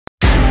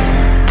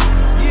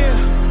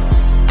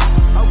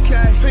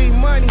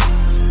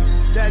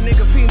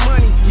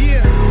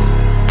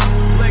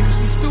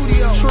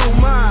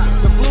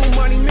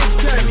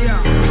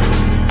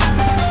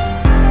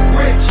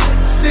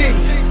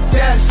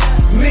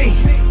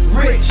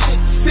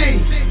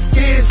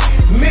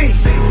me.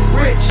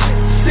 Rich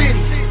city,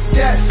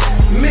 that's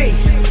me.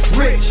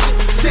 Rich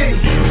city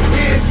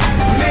is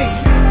me.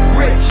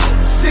 Rich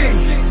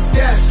city,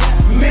 that's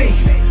me.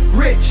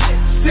 Rich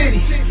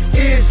city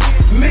is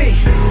me.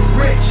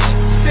 Rich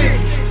city,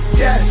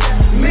 that's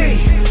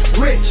me.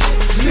 Rich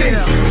city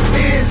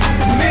is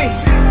me.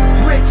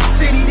 Rich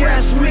city,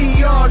 that's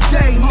me all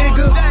day,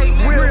 nigga.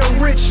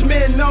 Real rich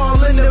men all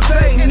in the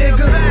bay,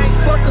 nigga.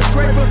 Fuck a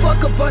scraper,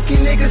 fuck a bucket,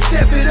 nigga,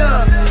 step it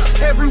up.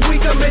 Every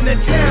week I'm in the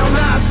town,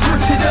 I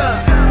switch it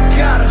up.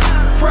 Got a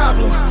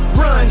problem,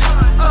 run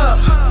up.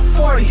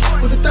 40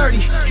 with a 30,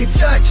 get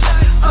touched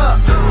up.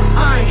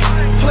 I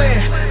ain't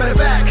playing, better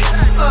back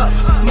up.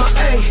 My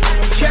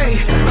AK,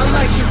 I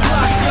light your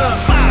block up.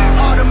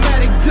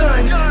 Automatic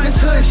done, this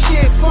hood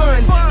shit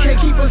fun. Can't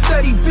keep a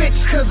steady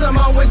bitch cause I'm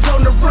always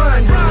on the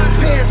run.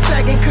 Pants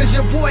sagging cause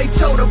your boy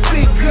told a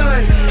big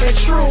gun. And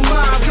true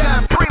mom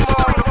got primo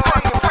on the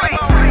fucking feet.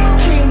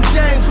 King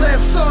James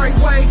left, sorry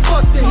Wayne,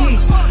 fuck the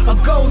heat. A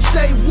Golden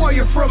State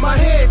Warrior from my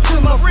head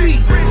to my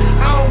feet.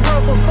 I don't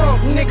run from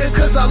funk, nigga,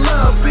 cause I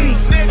love beef.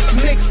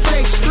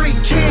 Mixtape Street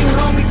King,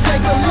 homie,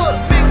 take a look.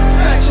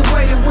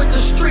 Infatuated with the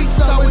streets,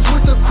 always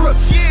with the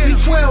crooks.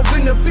 B12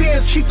 in the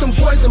bins, keep them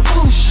boys in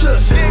blue shook.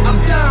 I'm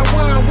down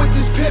wine with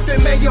this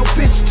pimpin', man, your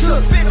bitch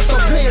took. So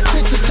pay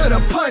attention to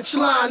the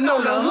punchline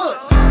on the hook.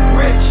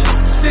 Rich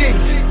city,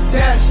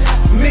 that's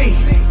me.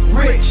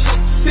 Rich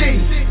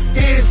city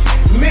is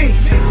me.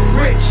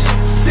 Rich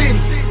city,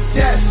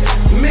 that's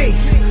me.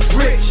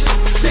 Rich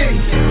city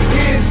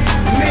is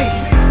me.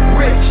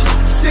 Rich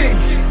city,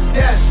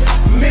 that's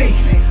me.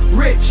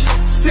 Rich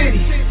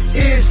city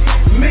is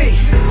me.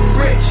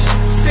 Rich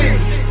city,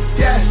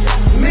 that's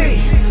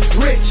me.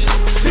 Rich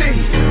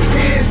city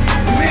is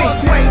me.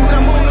 Fuck waiting,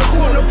 I'm on the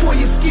corner, pull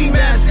your ski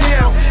mask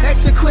down.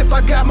 Exit clip,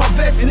 I got my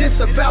vest and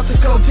it's about to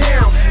go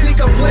down. Think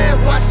I'm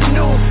playing, watch the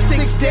news,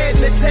 6 dead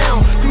in the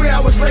town. 3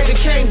 hours later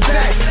came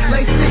back,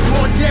 lay 6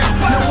 more down.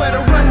 Nowhere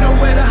to run,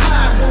 nowhere to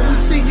hide. When we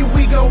see you,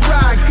 we gon'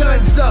 ride.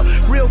 Guns up,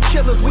 real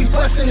killers, we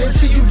bustin'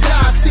 until you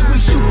die. See, we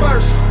shoot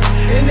first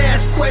and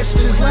ask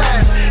questions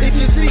last. If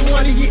you see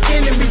one of your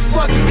enemies,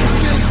 fuck it,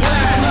 just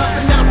laugh.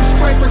 Hopping out the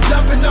scraper,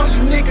 dumping on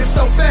you niggas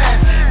so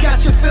fast.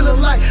 Got you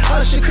feeling like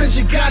Usher cause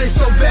you got it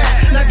so bad.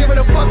 Not giving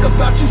a fuck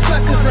about you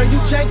suckers or you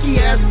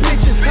janky ass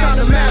bitches. Time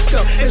to mask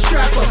up and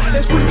strap up and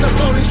squeeze up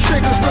on these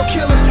triggers. Real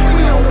killers,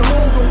 we on the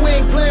move and we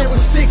ain't playing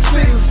with 6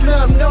 figures.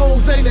 Snub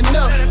nose ain't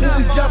enough when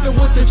we dumping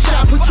with the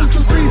chop. Put 2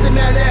 2 3s in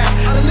that ass,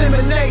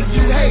 eliminate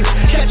you hate.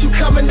 Catch you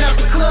coming out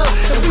the club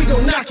and we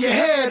gon' knock your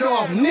head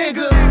off,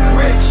 nigga.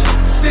 Rich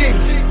city,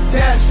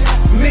 that's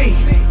me.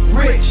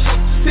 Rich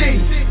city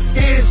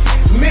is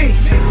me.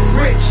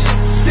 Rich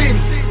city,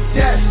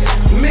 that's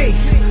me.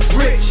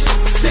 Rich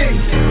city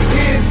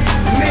is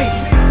me.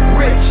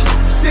 Rich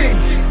city,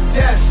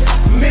 that's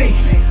me.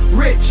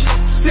 Rich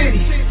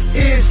city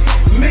is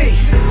me.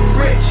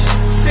 Rich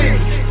city,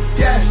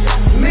 that's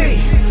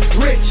me.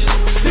 Rich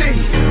city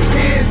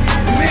is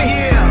me.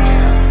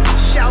 Yeah.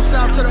 Shouts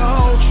out to the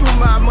whole True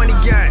Mob Money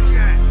Gang.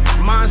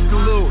 Monster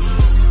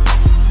Louis,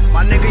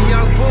 my nigga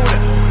Young Buddha,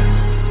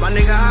 my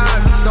nigga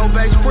Ivy, Soul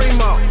Base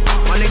Primo,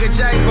 my nigga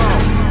J-Bo.